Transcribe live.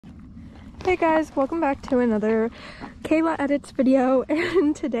Hey guys, welcome back to another Kayla Edits video,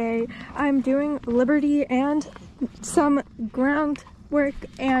 and today I'm doing Liberty and some groundwork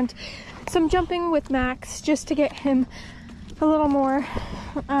and some jumping with Max just to get him a little more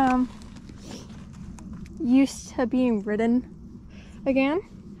used to being ridden again.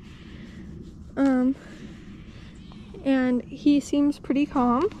 And he seems pretty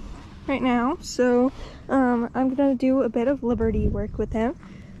calm right now, so I'm gonna do a bit of Liberty work with him.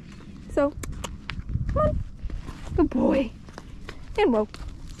 So, come on. Good boy. And whoa.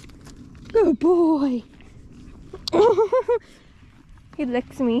 Good boy. He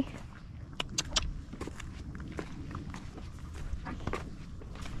licks me.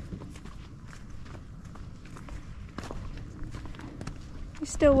 You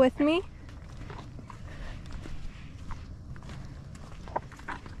still with me?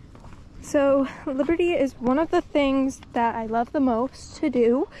 So, Liberty is one of the things that I love the most to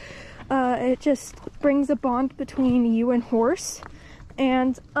do. It just brings a bond between you and horse,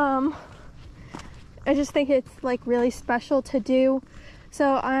 and I just think it's like really special to do.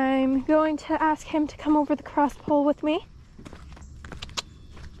 So I'm going to ask him to come over the cross pole with me.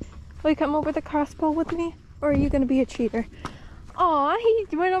 Will you come over the cross pole with me, or are you going to be a cheater? Aw,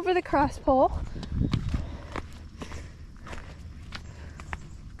 he went over the cross pole.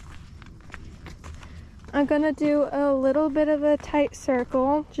 I'm gonna do a little bit of a tight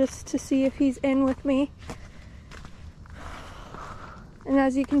circle just to see if he's in with me. And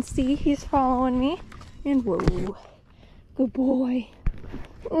as you can see, he's following me. And whoa, good boy.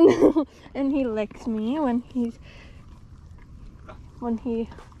 And he licks me when he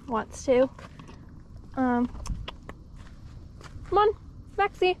wants to. Come on,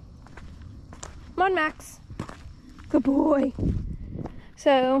 Maxie. Come on, Max. Good boy.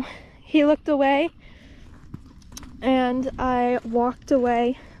 So he looked away, and I walked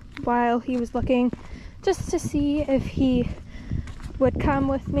away while he was looking just to see if he would come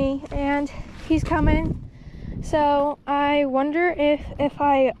with me, and he's coming. So I wonder if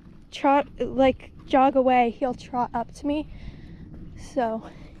I jog away, he'll trot up to me. So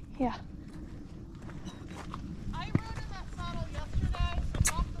yeah. I rode in that saddle yesterday,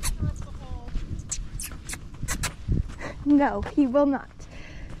 so knock the stirrups a hole. No, he will not.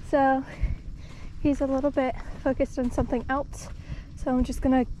 So he's a little bit focused on something else, so I'm just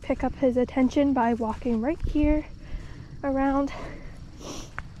gonna pick up his attention by walking right here around.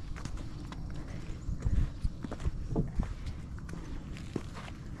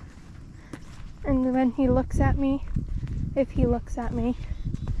 And when he looks at me, if he looks at me,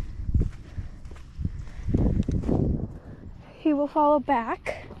 he will follow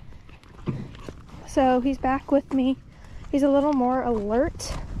back. So he's back with me. He's a little more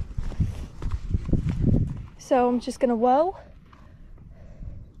alert. So I'm just gonna whoa.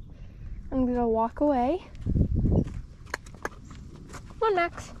 I'm gonna walk away. Come on,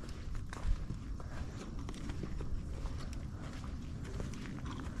 Max.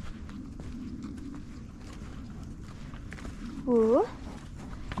 Ooh.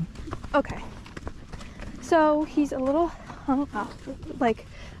 Okay. So he's a little hung up, like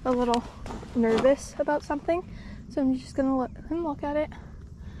a little nervous about something. So I'm just gonna let him look at it.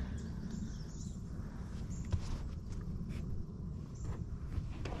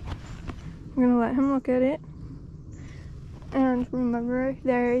 I'm gonna let him look at it. And remember,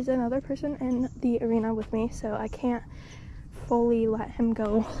 there is another person in the arena with me, so I can't fully let him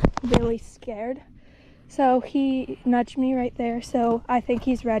go really scared. So he nudged me right there, so I think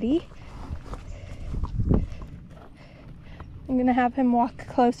he's ready. I'm gonna have him walk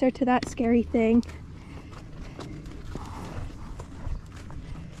closer to that scary thing.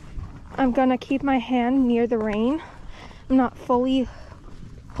 I'm gonna keep my hand near the rein. I'm not fully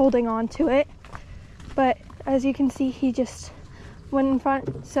holding on to it, but as you can see, he just went in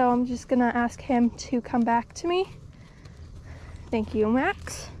front, so I'm just gonna ask him to come back to me. Thank you,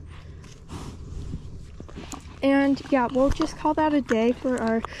 Max. And yeah, we'll just call that a day for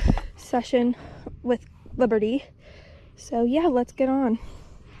our session with Liberty. So yeah, let's get on.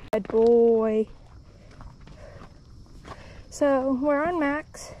 Good boy. So we're on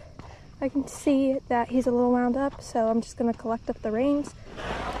Max. I can see that he's a little wound up, so I'm just gonna collect up the reins.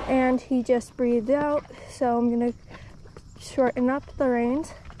 And he just breathed out, so I'm gonna shorten up the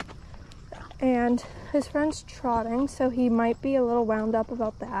reins. And his friend's trotting, so he might be a little wound up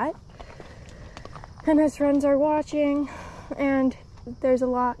about that. And his friends are watching, and there's a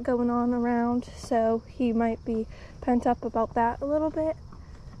lot going on around, so he might be pent up about that a little bit.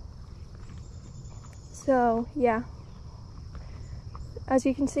 So yeah, as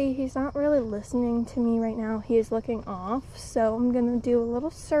you can see, he's not really listening to me right now. He is looking off, so I'm gonna do a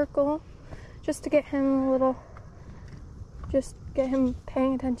little circle just to get him a little, just get him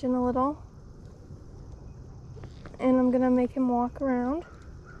paying attention a little. And I'm gonna make him walk around.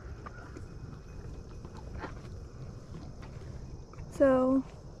 So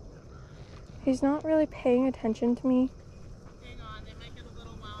he's not really paying attention to me. Hang on, they might get a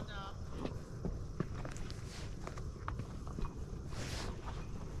little wound up.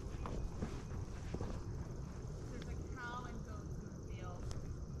 There's a cow and goats in the field.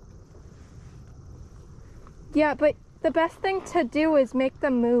 Yeah, but the best thing to do is make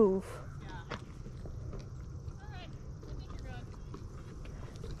them move. Yeah. Alright, I think you're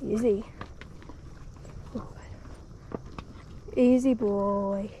good. Easy. Easy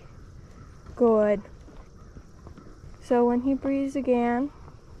boy. Good. So when he breathes again,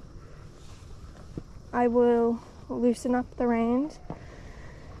 I will loosen up the reins.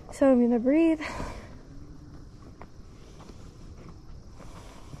 So I'm gonna breathe.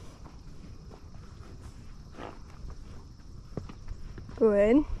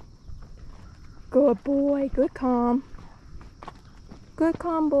 Good. Good boy. Good calm. Good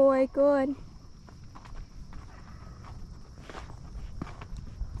calm boy. Good.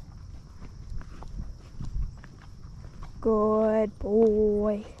 Good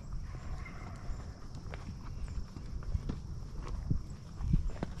boy.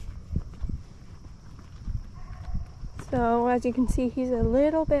 So as you can see, he's a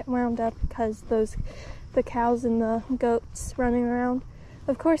little bit wound up because the cows and the goats running around.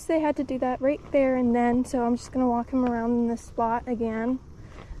 Of course they had to do that right there and then, so I'm just gonna walk him around in this spot again.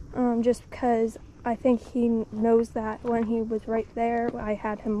 Just because I think he knows that when he was right there, I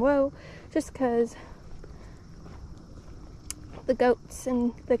had him low, just because the goats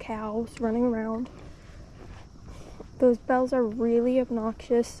and the cows running around. Those bells are really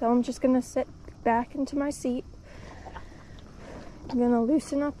obnoxious, so I'm just gonna sit back into my seat. I'm gonna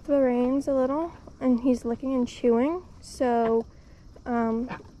loosen up the reins a little, and he's licking and chewing, so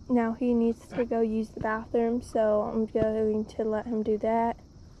now he needs to go use the bathroom, so I'm going to let him do that.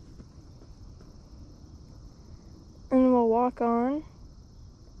 And we'll walk on.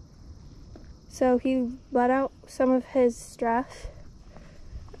 So he let out some of his stress.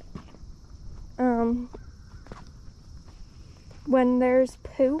 When there's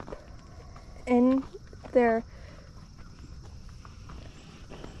poop in their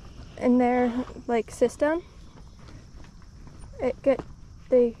like system,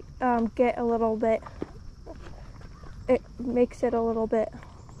 they get a little bit, it makes it a little bit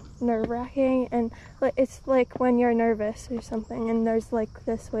nerve-wracking, and it's like when you're nervous or something and there's like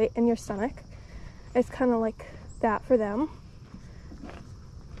this weight in your stomach. It's kind of like that for them.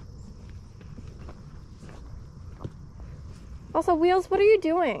 Also, Wheels, what are you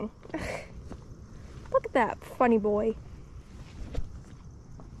doing? Look at that funny boy.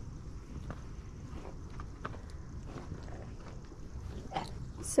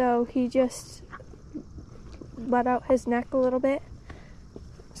 So he just let out his neck a little bit.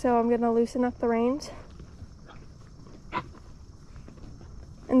 So I'm gonna loosen up the reins.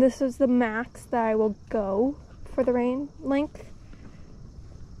 And this is the max that I will go for the rein length,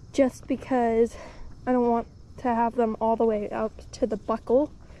 just because I don't want to have them all the way up to the buckle,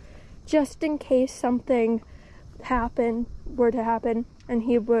 just in case something were to happen and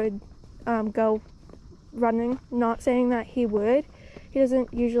he would go running. Not saying that he would. He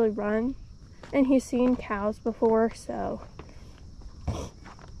doesn't usually run, and he's seen cows before, so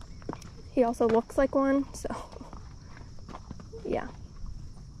he also looks like one, so yeah.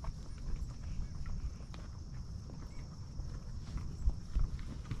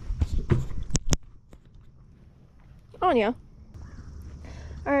 Anya.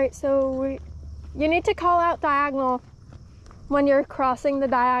 Alright, so you need to call out diagonal when you're crossing the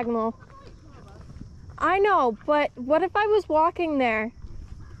diagonal. I know, but what if I was walking there?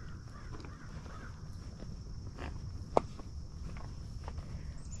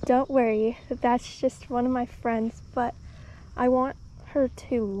 Don't worry, that's just one of my friends, but I want her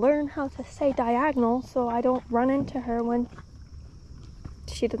to learn how to say diagonal so I don't run into her when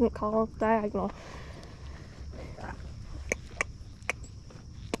she doesn't call diagonal.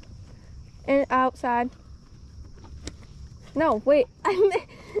 And outside. No, wait.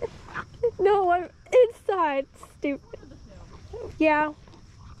 No, I'm inside. Stupid. Yeah.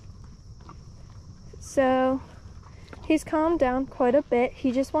 So he's calmed down quite a bit.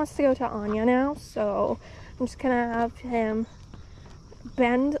 He just wants to go to Anya now, so I'm just gonna have him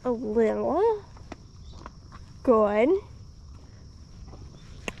bend a little. Good.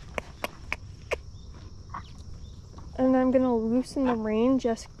 And I'm gonna loosen the rein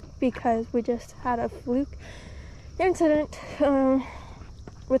just because we just had a fluke incident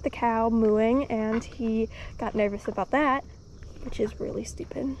with the cow mooing, and he got nervous about that, which is really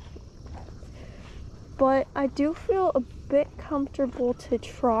stupid. But I do feel a bit comfortable to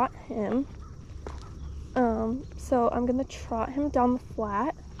trot him. So I'm gonna trot him down the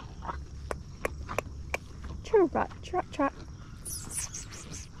flat. Trot, trot, trot.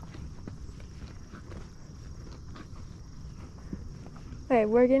 Okay,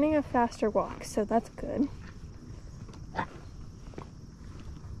 we're getting a faster walk, so that's good.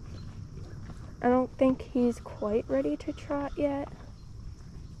 I don't think he's quite ready to trot yet.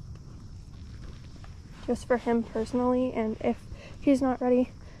 Just for him personally, and if he's not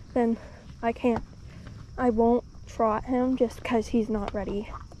ready, then I won't trot him just because he's not ready.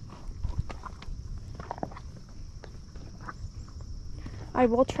 I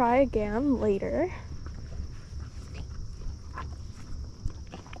will try again later.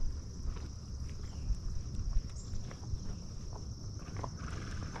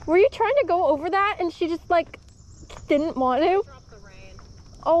 Were you trying to go over that and she just like didn't want to? Drop the rein.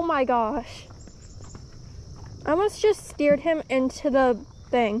 Oh my gosh. I almost just steered him into the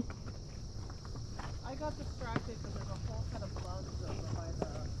thing. I got distracted because there's a whole set of bugs over by the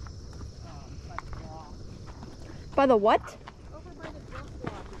block. By the what? Over by the jump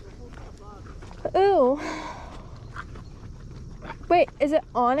block, there's a whole set of bugs. Ooh. Wait, is it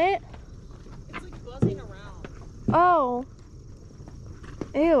on it? It's like buzzing around. Oh.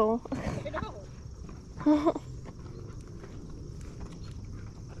 Ew. I know.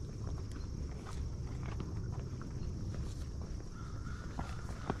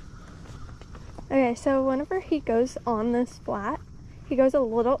 Okay, so whenever he goes on this flat,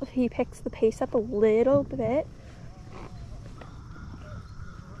 he picks the pace up a little bit.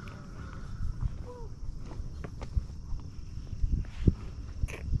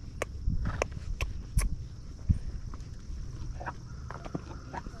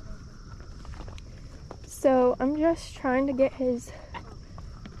 So I'm just trying to get his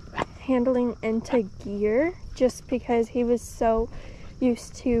handling into gear just because he was so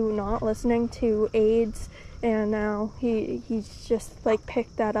used to not listening to aids, and now he's just like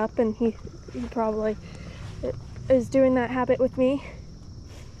picked that up, and he probably is doing that habit with me.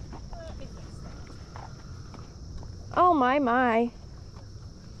 Oh my.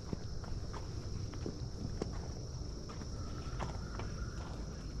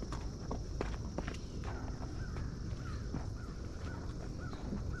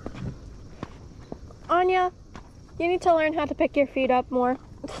 Anya, you need to learn how to pick your feet up more.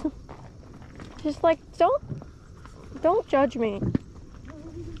 Just like, don't judge me.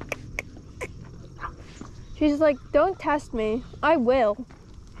 She's like, don't test me. I will.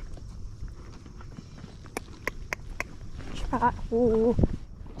 Trot. Ooh.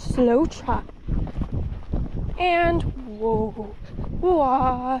 Slow trot. And whoa.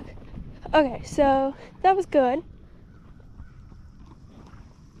 Walk. Okay, so that was good.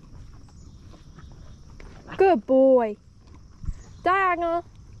 Good boy. Diagonal.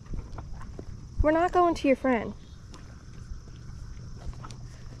 We're not going to your friend.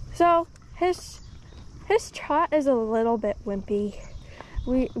 So his trot is a little bit wimpy.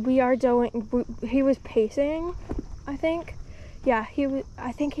 He was pacing, I think. Yeah,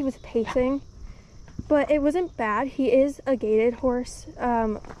 I think he was pacing, but it wasn't bad. He is a gaited horse.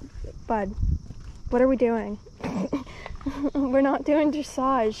 Bud, what are we doing? We're not doing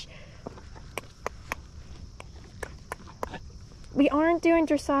dressage. We aren't doing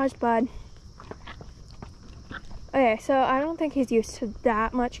dressage, bud. Okay, so I don't think he's used to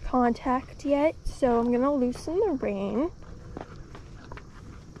that much contact yet, so I'm gonna loosen the rein.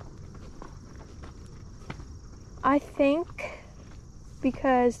 I think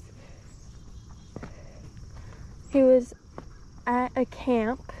because he was at a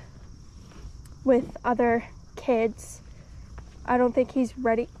camp with other kids, I don't think he's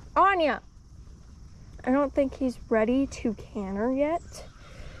ready. Anya! I don't think he's ready to canter yet.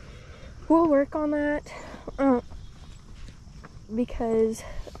 We'll work on that. Because,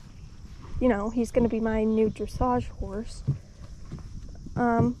 you know, he's going to be my new dressage horse.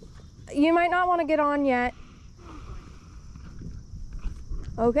 You might not want to get on yet.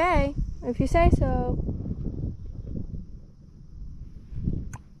 Okay, if you say so.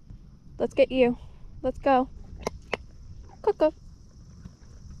 Let's get you. Let's go. Coco.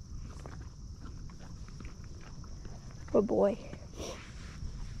 Good boy.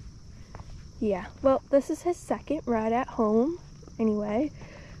 Yeah, well, this is his second ride at home anyway.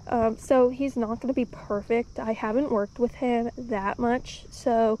 So he's not going to be perfect. I haven't worked with him that much.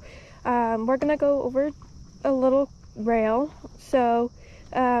 So we're going to go over a little rail. So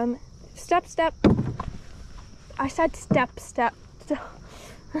step, step. I said step, step.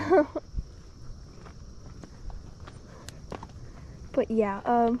 But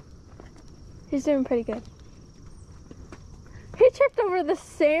yeah, he's doing pretty good. He tripped over the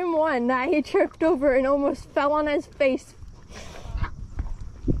same one that he tripped over and almost fell on his face.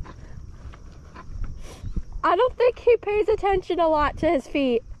 I don't think he pays attention a lot to his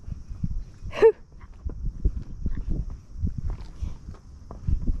feet.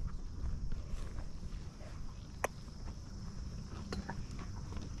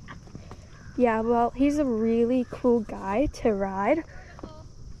 Yeah, well, he's a really cool guy to ride.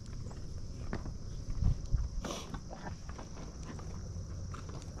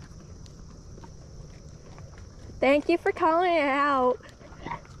 Thank you for calling it out.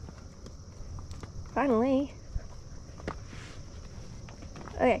 Finally.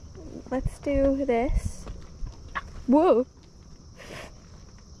 Okay, let's do this. Whoa.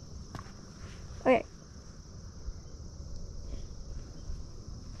 Okay.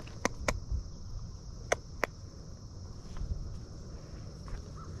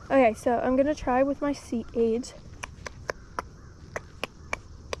 Okay, so I'm gonna try with my seat aids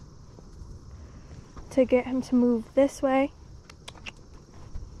to get him to move this way.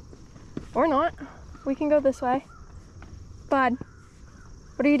 Or not. We can go this way. Bud,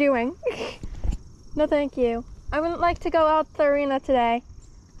 what are you doing? No, thank you. I wouldn't like to go out the arena today.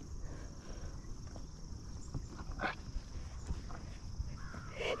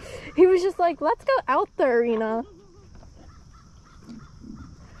 He was just like, let's go out the arena.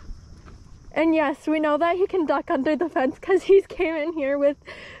 And yes, we know that he can duck under the fence because he's came in here with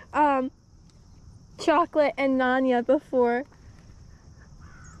Chocolate and Nanya before.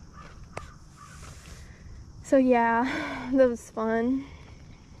 So yeah, that was fun.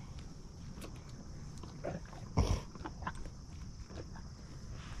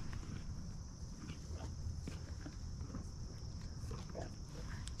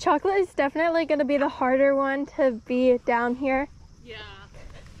 Chocolate is definitely going to be the harder one to be down here. Yeah.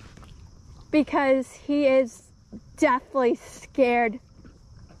 Because he is deathly scared.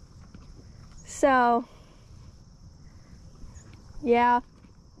 So, yeah.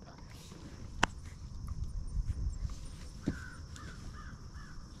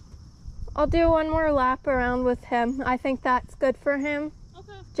 I'll do one more lap around with him. I think that's good for him.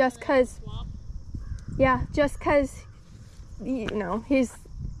 Okay. Just because, yeah, just because, you know, he's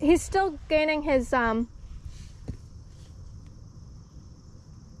still gaining his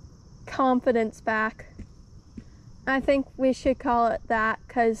confidence back. I think we should call it that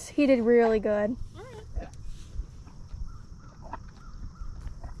because he did really good. Alright.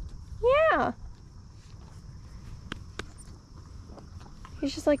 Yeah.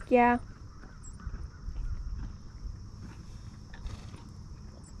 He's just like, yeah.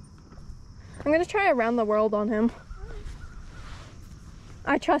 I'm gonna try around the world on him.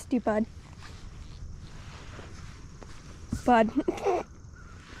 I trust you, bud. Bud.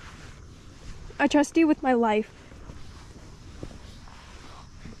 I trust you with my life.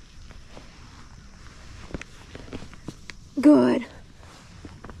 Good.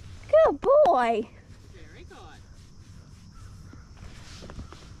 Good boy. Very good.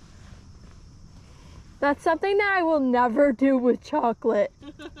 That's something that I will never do with Chocolate.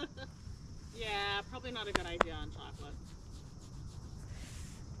 Yeah, probably not a good idea on Chocolate.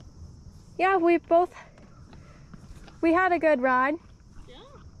 Yeah, we had a good ride. Yeah.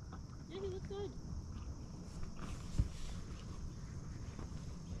 Yeah, he looked good.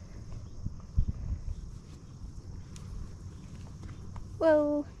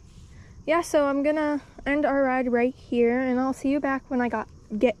 Well, yeah, so I'm gonna end our ride right here and I'll see you back when I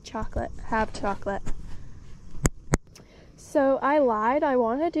have chocolate. So I lied, I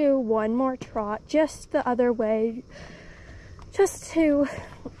want to do one more trot just the other way, just to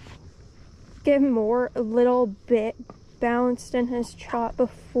get him a little bit bounced in his trot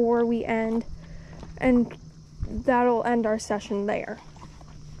before we end, and that'll end our session there.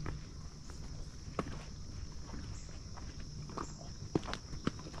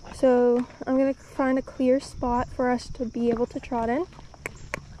 So I'm gonna find a clear spot for us to be able to trot in.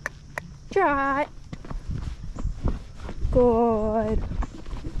 Trot. Good.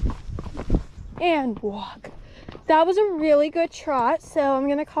 And walk. That was a really good trot, so I'm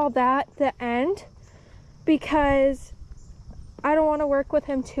gonna call that the end because I don't want to work with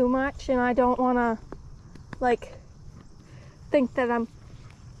him too much and I don't want to like think that I'm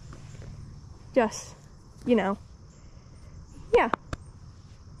just, you know, yeah.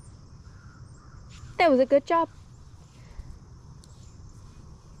 That was a good job.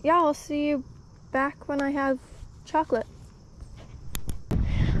 Yeah, I'll see you back when I have chocolate.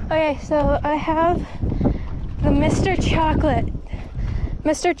 Okay, so I have the Mr. Chocolate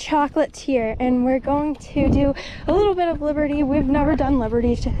Mr. Chocolatier, and we're going to do a little bit of Liberty. We've never done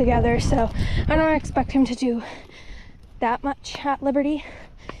Liberty together, so I don't expect him to do that much at Liberty.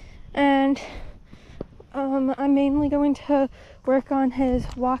 And I'm mainly going to work on his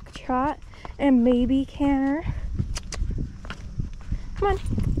walk, trot, and maybe canter. Come on.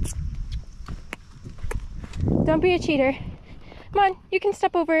 Don't be a cheater. Come on, you can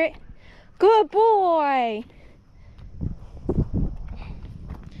step over it. Good boy.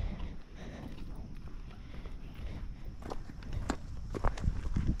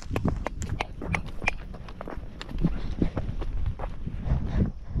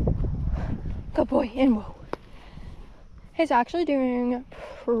 Good boy, and whoa. He's actually doing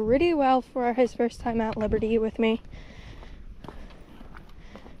pretty well for his first time at Liberty with me.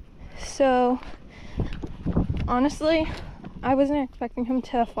 So, honestly, I wasn't expecting him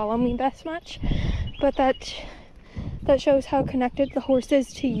to follow me this much, but that shows how connected the horse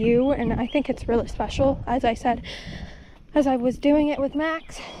is to you, and I think it's really special. As I said, as I was doing it with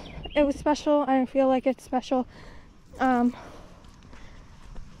Max, it was special. I feel like it's special.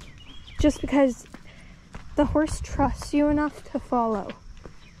 Just because the horse trusts you enough to follow.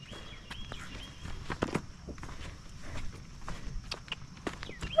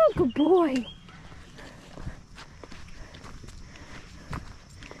 Oh, good boy.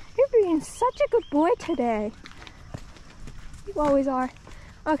 You're being such a good boy today. You always are.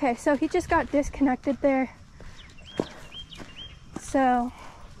 Okay, so he just got disconnected there. So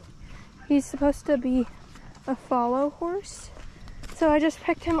he's supposed to be a follow horse. So I just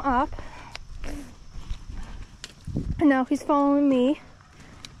picked him up. And now he's following me.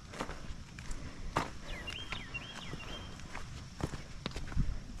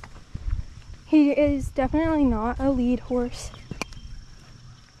 He is definitely not a lead horse.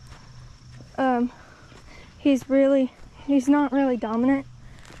 He's not really dominant.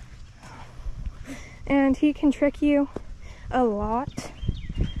 And he can trick you a lot.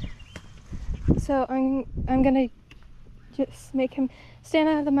 So I'm gonna just make him stand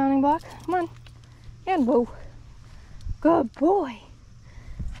at the mounting block. Come on. And whoa. Good boy.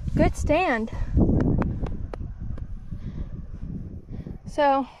 Good stand.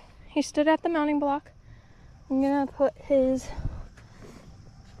 So he stood at the mounting block. I'm gonna put his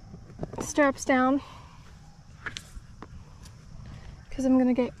stirrups down because I'm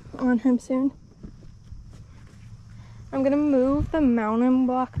gonna get on him soon. I'm gonna move the mounting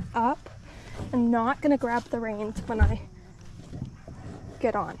block up. I'm not gonna grab the reins when I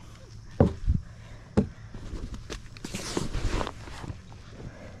get on.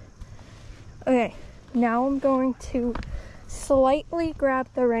 Okay, now I'm going to slightly grab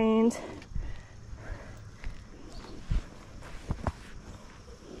the reins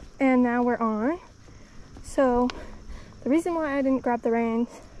and now we're on. So the reason why I didn't grab the reins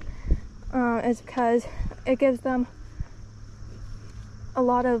is because it gives them a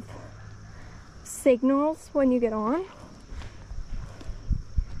lot of signals when you get on,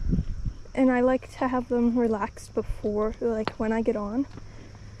 and I like to have them relaxed before, like when I get on.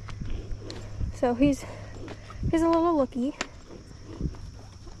 So he's a little looky,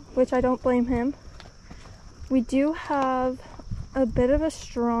 which I don't blame him. We do have a bit of a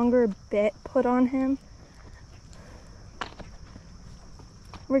stronger bit put on him.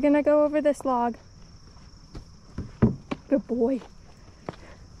 We're gonna go over this log. Good boy.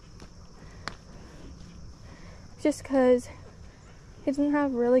 Just because he doesn't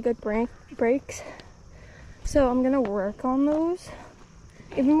have really good brakes, so I'm gonna work on those.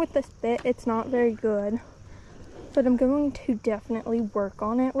 Even with this bit, it's not very good, but I'm going to definitely work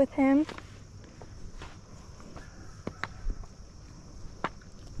on it with him.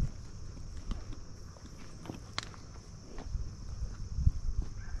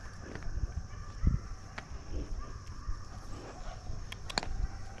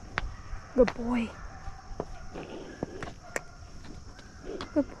 Good boy.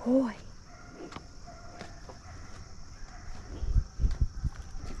 Good boy.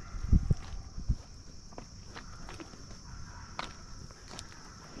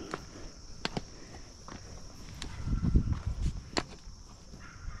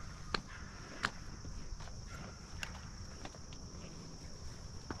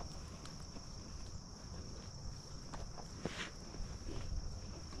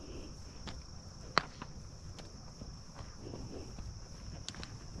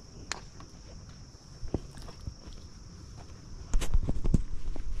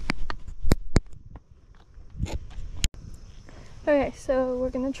 Okay, so we're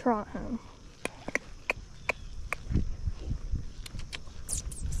gonna trot him.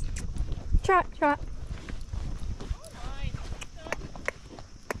 Trot, trot.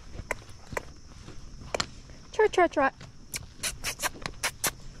 trot, trot.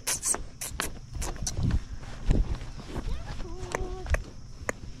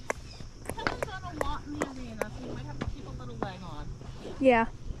 Helen's done a lot in the arena, so you might have to keep a little leg on. Yeah.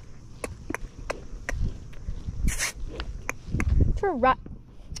 Trot.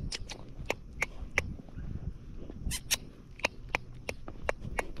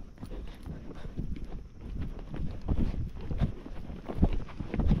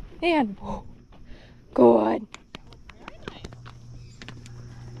 And whoa, good. Very nice.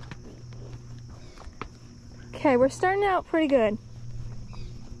 Okay, we're starting out pretty good.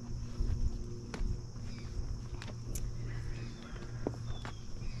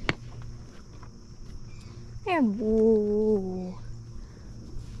 And whoa.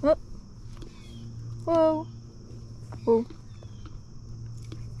 Whoa. Whoa. Whoa.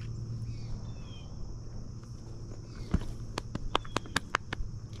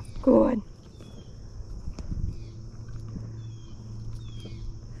 Good.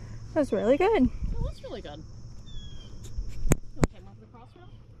 That was really good. That was really good. Okay, more for the cross rail?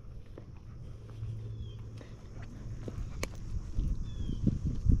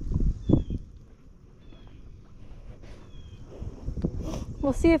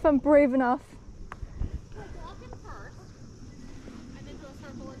 We'll see if I'm brave enough. Like, walk in first, and then do a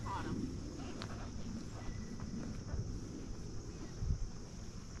circle and caught him.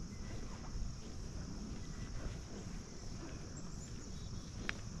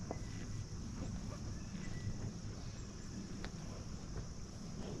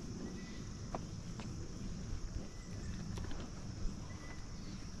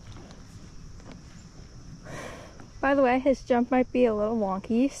 By the way, his jump might be a little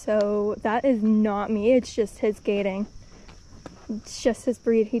wonky, so that is not me. It's just his gating. It's just his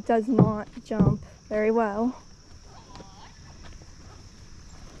breed. He does not jump very well.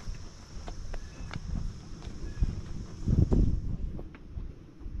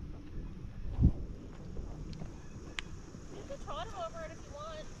 You can trot him over it if you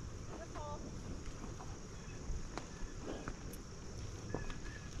want. Your call.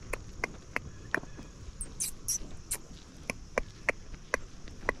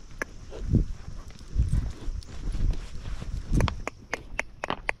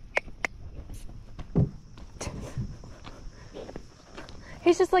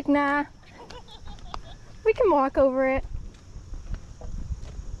 He's just like, nah. We can walk over it.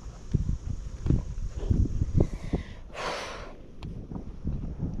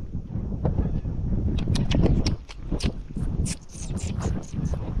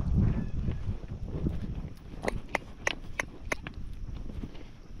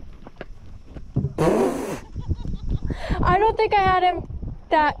 I don't think I had him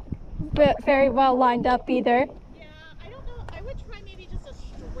that very well lined up either. Yeah, I don't know. I would try maybe just a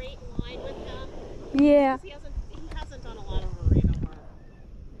straight line with him. Yeah. He hasn't done a lot of arena work.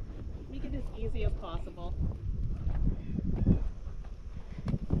 Make it as easy as possible.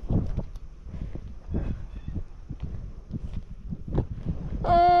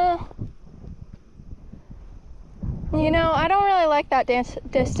 You know, I don't really like that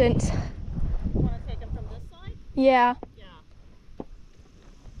distance. You want to take him from this side? Yeah. Yeah.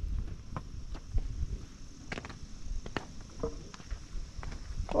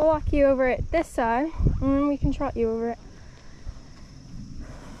 We'll walk you over it this side, and then we can trot you over it.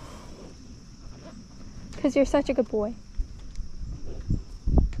 Because you're such a good boy.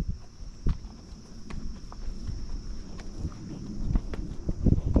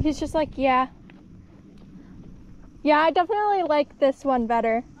 He's just like, yeah. Yeah, I definitely like this one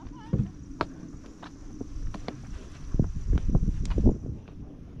better. Okay.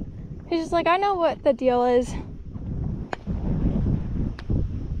 He's just like, I know what the deal is.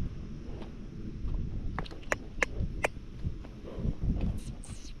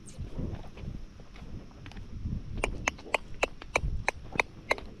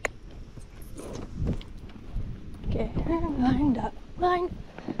 Okay, lined up, lined.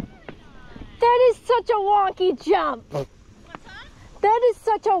 That is such a wonky jump. What's that? That is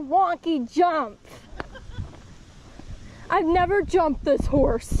such a wonky jump. I've never jumped this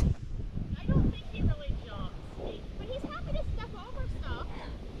horse. I don't think he really jumps. But he's happy to step over stuff.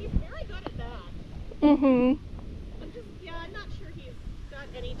 He's very good at that. Mm-hmm. I'm not sure he's got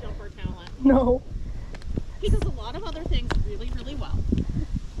any jumper talent. No. He does a lot of other things really, really well.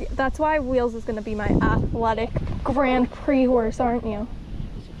 That's why Wheels is going to be my athletic Grand Prix horse, aren't you?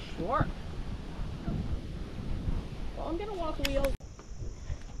 Sure. Well, I'm gonna walk Wheels.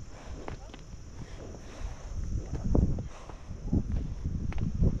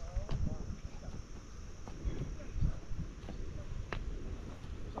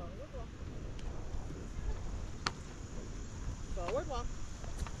 Forward walk.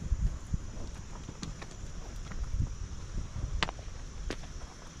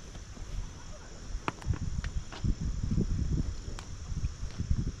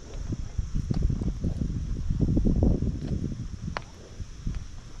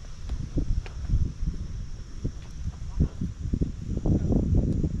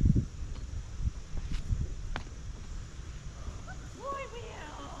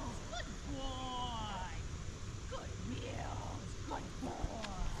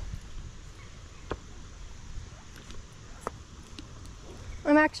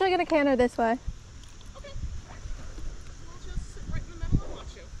 I'm actually gonna canter this way. Okay. I'll just sit right in the middle and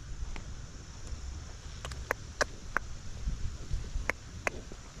watch you.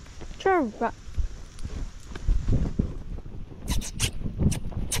 Sure.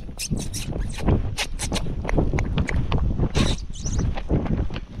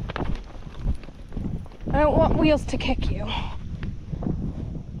 I don't want wheels to kick you.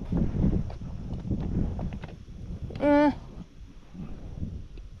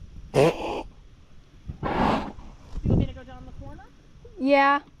 You want me to go down the corner?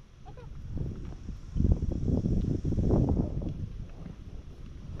 Yeah. Okay.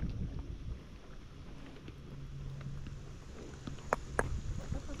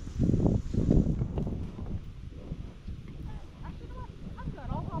 Actually, you know what? I'm good.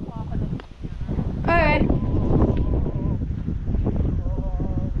 I'll hop off and then you can All right.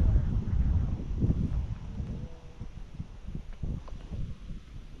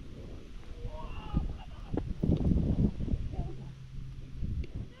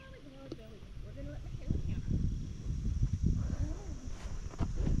 We're gonna let Michaela canter.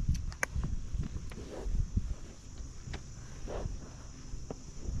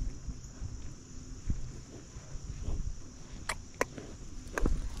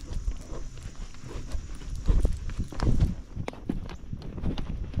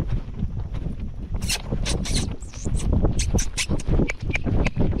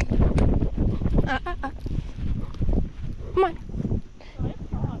 Come on. So I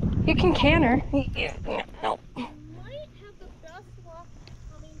thought You can canter. No. you might have the best luck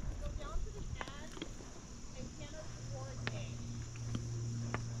coming to go down to the edge and canter toward me.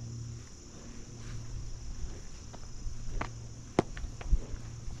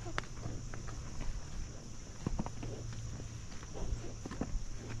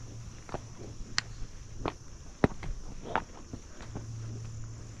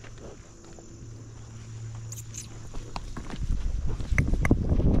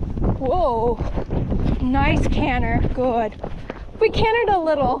 Whoa. Nice canter. Good. We cantered a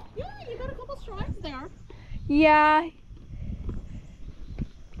little. Yeah, you got a couple strides there. Yeah. He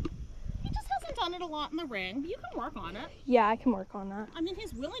just hasn't done it a lot in the ring, but you can work on it. Yeah, I can work on that. I mean,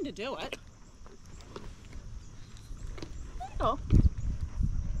 he's willing to do it. There you go.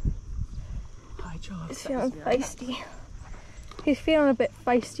 Hi, Chuck. He's feeling feisty. He's feeling a bit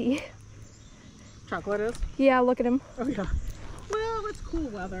feisty. Chocolate is? Yeah, look at him. Oh, yeah. Well, it's cool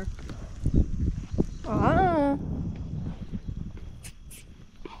weather. Ah.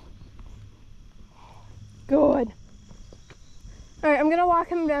 Good. Alright, I'm gonna walk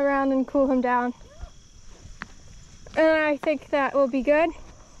him around and cool him down. And I think that will be good.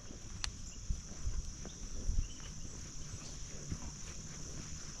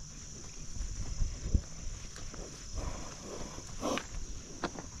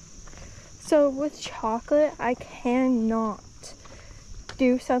 So with chocolate, I cannot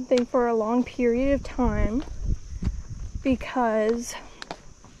do something for a long period of time because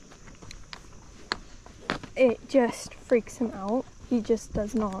it just freaks him out. He just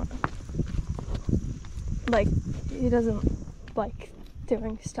does not like, he doesn't like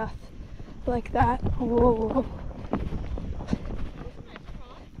doing stuff like that. Whoa.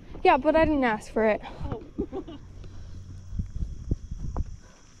 Yeah, but I didn't ask for it. Oh.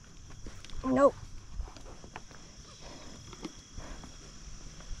 Nope.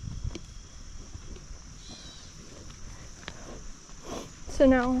 So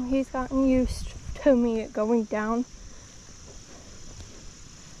now he's gotten used to me going down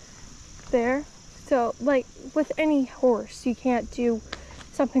there. So like with any horse, you can't do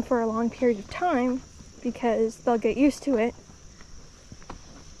something for a long period of time because they'll get used to it.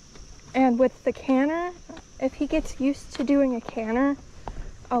 And with the canter, if he gets used to doing a canter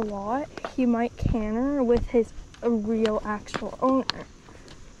a lot, he might canter with a real actual owner.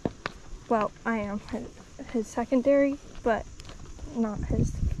 Well, I am his secondary, but not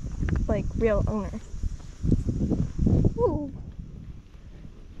his like real owner. Ooh.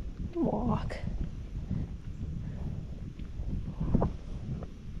 Walk.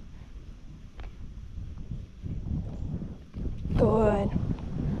 Good.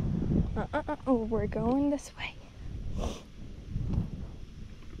 Oh, we're going this way.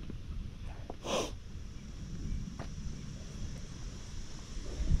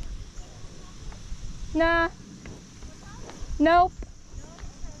 Nah. Nope.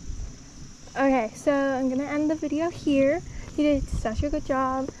 Okay, so I'm gonna end the video here. You did such a good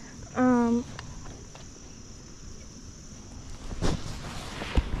job. I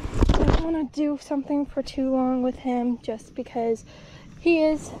don't want to do something for too long with him just because he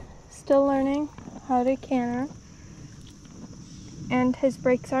is still learning how to canter and his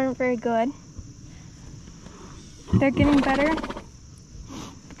brakes aren't very good. They're getting better,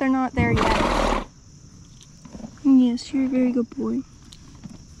 but they're not there yet. Yes, you're a very good boy.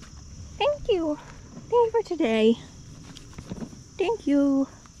 Thank you. Thank you for today. Thank you.